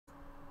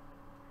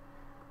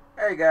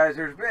Hey guys,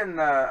 there's been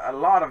a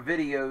lot of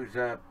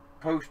videos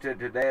posted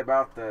today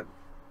about the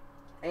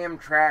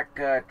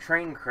Amtrak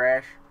train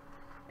crash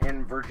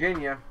in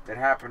Virginia that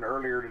happened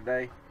earlier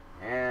today,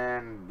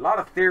 and a lot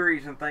of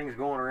theories and things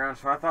going around,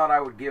 so I thought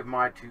I would give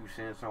my 2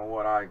 cents on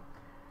what I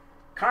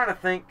kind of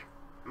think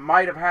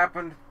might have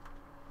happened.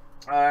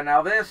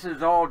 Now this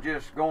is all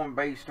just going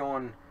based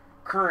on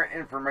current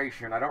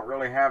information. I don't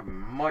really have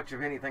much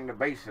of anything to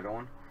base it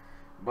on,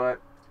 but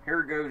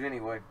here it goes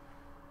anyway.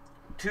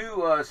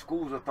 Two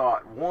schools of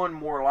thought, one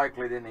more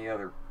likely than the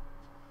other.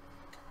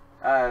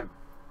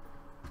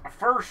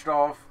 First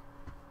off,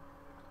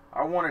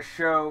 I want to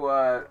show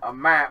a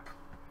map,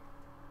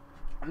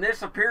 and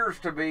this appears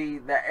to be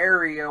the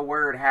area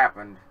where it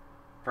happened,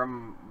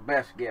 from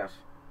best guess.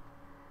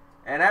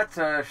 And that's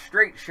a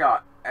straight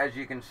shot, as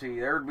you can see.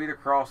 There would be the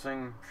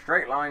crossing,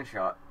 straight line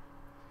shot.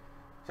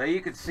 So you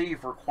could see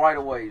for quite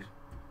a ways.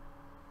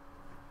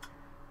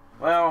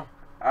 Well,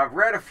 I've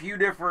read a few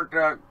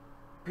different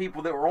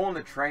people that were on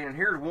the train, and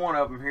here's one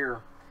of them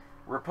here.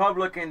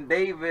 Republican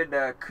David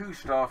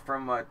Kustoff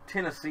from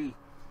Tennessee.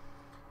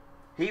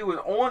 He was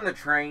on the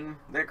train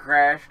that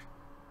crashed,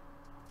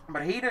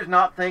 but he does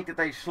not think that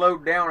they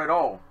slowed down at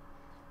all.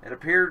 It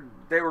appeared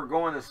they were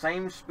going the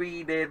same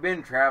speed they had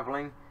been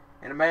traveling,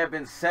 and it may have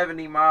been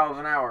 70 miles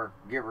an hour,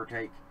 give or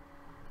take.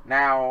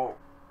 Now,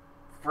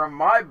 from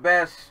my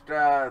best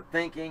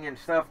thinking and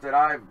stuff that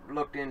I've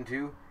looked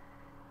into,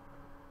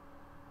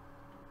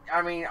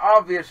 I mean,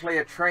 obviously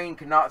a train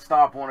cannot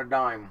stop on a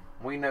dime.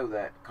 We know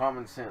that.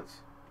 Common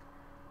sense.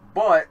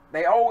 But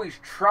they always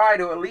try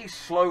to at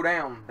least slow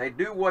down. They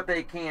do what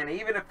they can.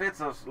 Even if it's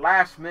a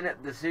last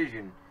minute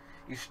decision,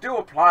 you still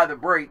apply the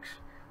brakes,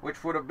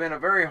 which would have been a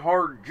very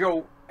hard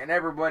jolt, and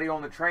everybody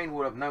on the train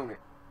would have known it.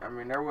 I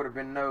mean, there would have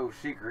been no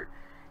secret.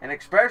 And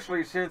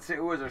especially since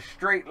it was a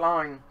straight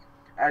line,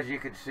 as you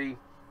could see,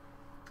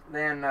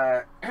 then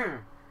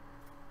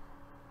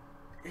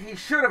he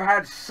should have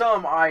had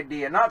some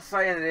idea. Not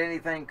saying that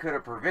anything could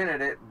have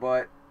prevented it,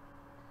 but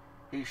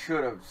he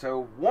should have.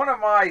 So one of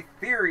my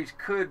theories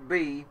could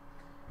be,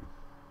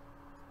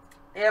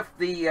 if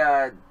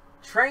the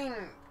train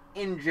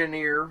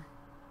engineer,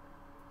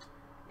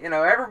 you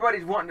know,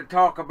 everybody's wanting to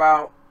talk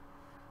about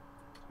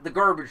the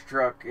garbage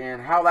truck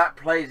and how that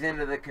plays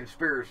into the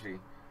conspiracy.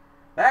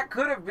 That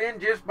could have been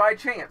just by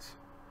chance.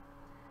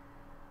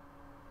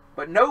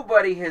 But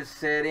nobody has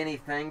said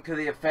anything to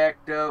the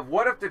effect of,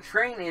 what if the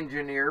train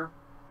engineer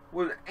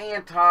was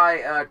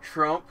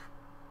anti-Trump,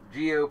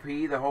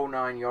 GOP, the whole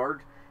 9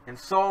 yards, and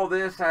saw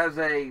this as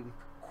a,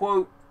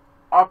 quote,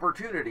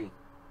 opportunity.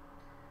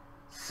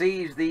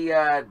 Sees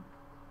the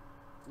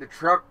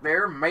truck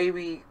there,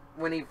 maybe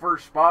when he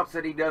first spots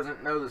it, he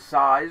doesn't know the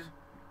size,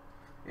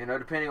 you know,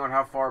 depending on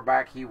how far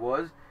back he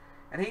was,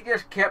 and he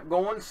just kept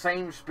going,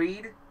 same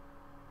speed,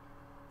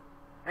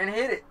 and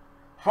hit it,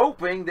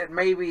 hoping that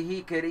maybe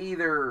he could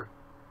either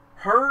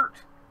hurt,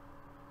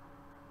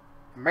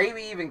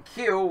 maybe even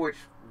kill, which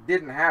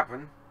didn't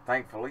happen,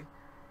 thankfully,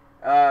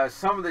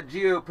 some of the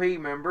GOP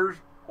members,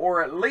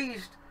 or at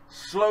least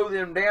slow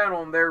them down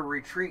on their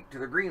retreat to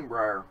the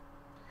Greenbrier,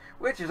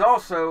 which is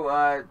also,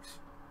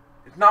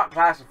 it's not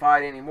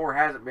classified anymore,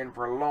 hasn't been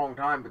for a long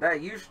time, but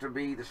that used to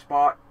be the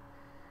spot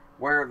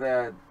where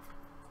the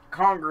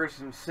Congress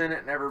and Senate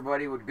and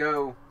everybody would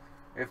go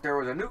if there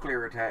was a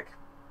nuclear attack.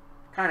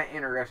 Kind of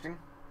interesting.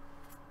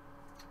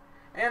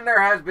 And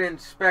there has been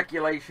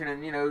speculation,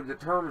 and you know, the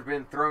term's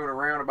been thrown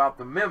around about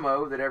the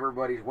memo that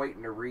everybody's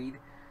waiting to read,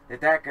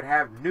 that could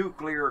have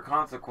nuclear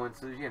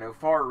consequences, you know,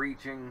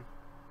 far-reaching.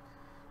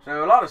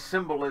 So a lot of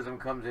symbolism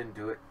comes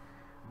into it.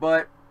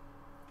 But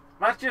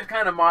that's just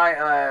kind of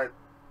my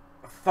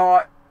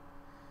thought,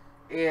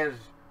 is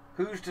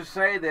who's to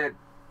say that,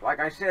 like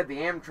I said, the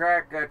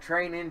Amtrak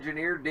train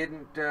engineer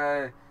didn't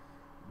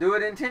do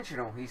it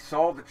intentional. He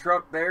saw the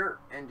truck there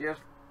and just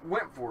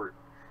went for it.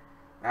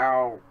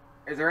 Now,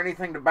 is there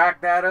anything to back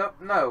that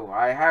up? No,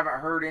 I haven't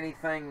heard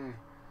anything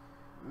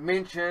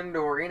mentioned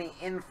or any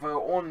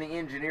info on the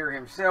engineer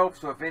himself,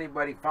 so if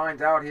anybody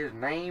finds out his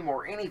name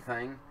or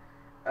anything,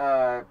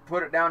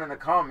 put it down in the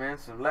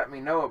comments and let me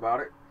know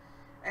about it.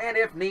 And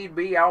if need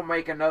be, I'll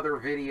make another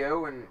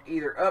video and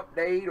either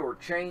update or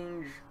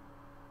change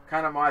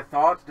kind of my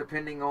thoughts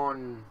depending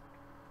on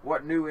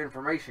what new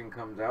information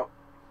comes out.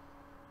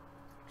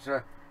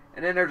 So,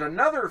 and then there's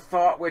another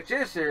thought, which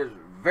this is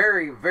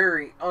very,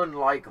 very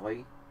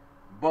unlikely,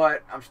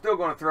 but I'm still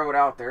going to throw it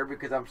out there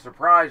because I'm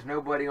surprised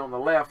nobody on the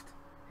left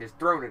has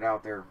thrown it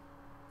out there.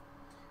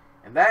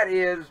 And that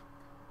is,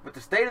 with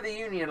the State of the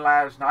Union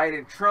last night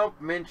and Trump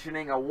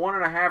mentioning a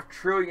 $1.5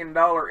 trillion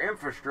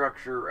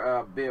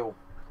infrastructure bill.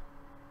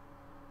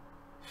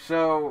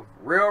 So,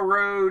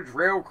 railroads,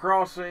 rail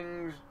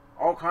crossings,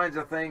 all kinds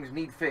of things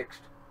need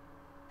fixed.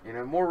 You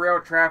know, more rail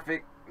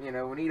traffic, you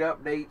know, we need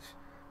updates.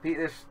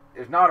 This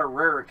is not a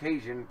rare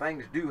occasion.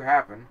 Things do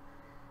happen.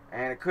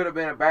 And it could have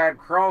been a bad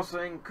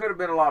crossing, could have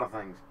been a lot of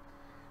things.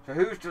 So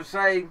who's to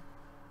say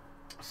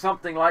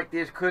something like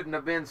this couldn't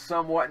have been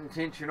somewhat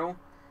intentional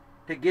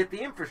to get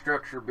the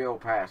infrastructure bill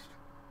passed?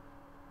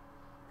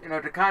 You know,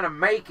 to kind of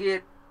make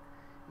it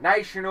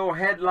national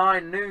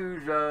headline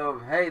news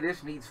of, hey,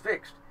 this needs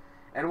fixed.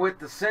 And with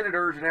the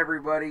senators and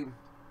everybody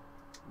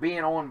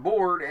being on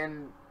board,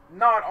 and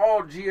not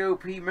all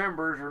GOP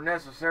members are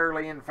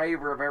necessarily in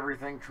favor of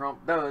everything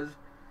Trump does.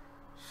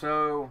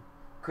 So,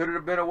 could it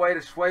have been a way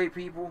to sway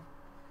people?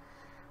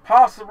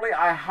 Possibly.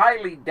 I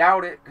highly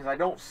doubt it, because I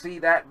don't see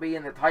that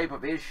being the type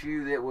of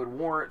issue that would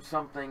warrant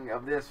something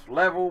of this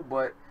level.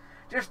 But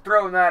just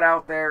throwing that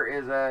out there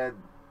is a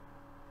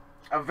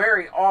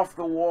very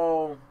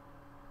off-the-wall,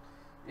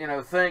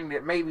 thing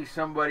that maybe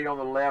somebody on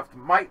the left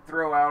might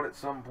throw out at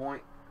some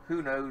point.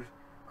 Who knows?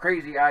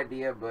 Crazy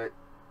idea, but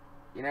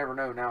you never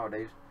know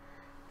nowadays.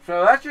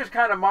 So that's just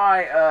kind of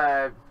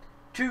my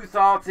two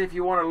thoughts, if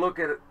you want to look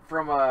at it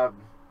from a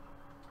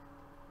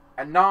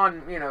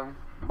non,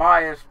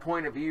 biased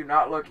point of view,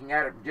 not looking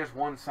at it just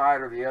one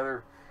side or the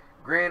other.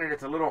 Granted,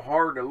 it's a little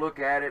hard to look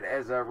at it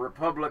as a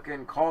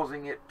Republican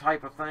causing it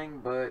type of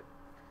thing, but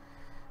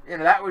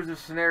that was the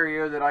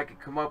scenario that I could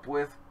come up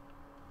with.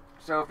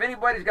 So if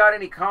anybody's got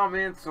any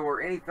comments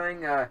or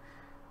anything,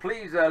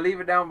 please leave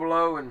it down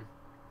below. And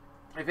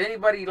if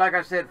anybody, like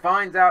I said,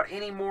 finds out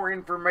any more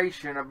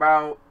information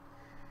about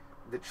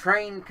the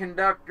train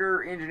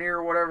conductor, engineer,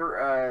 or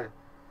whatever,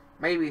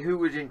 maybe who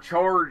was in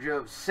charge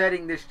of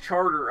setting this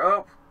charter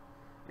up,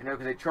 because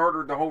they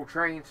chartered the whole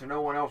train so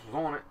no one else was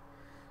on it.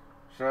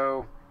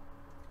 So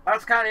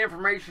that's kind of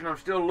information I'm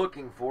still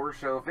looking for.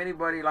 So if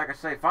anybody, like I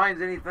say,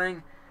 finds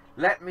anything,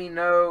 let me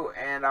know,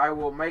 and I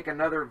will make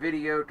another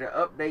video to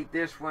update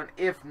this one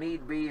if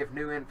need be, if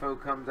new info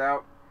comes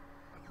out.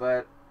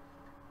 But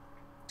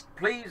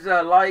please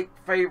like,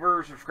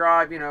 favor,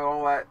 subscribe,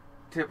 all that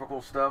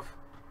typical stuff.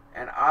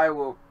 And I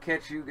will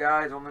catch you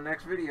guys on the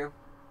next video.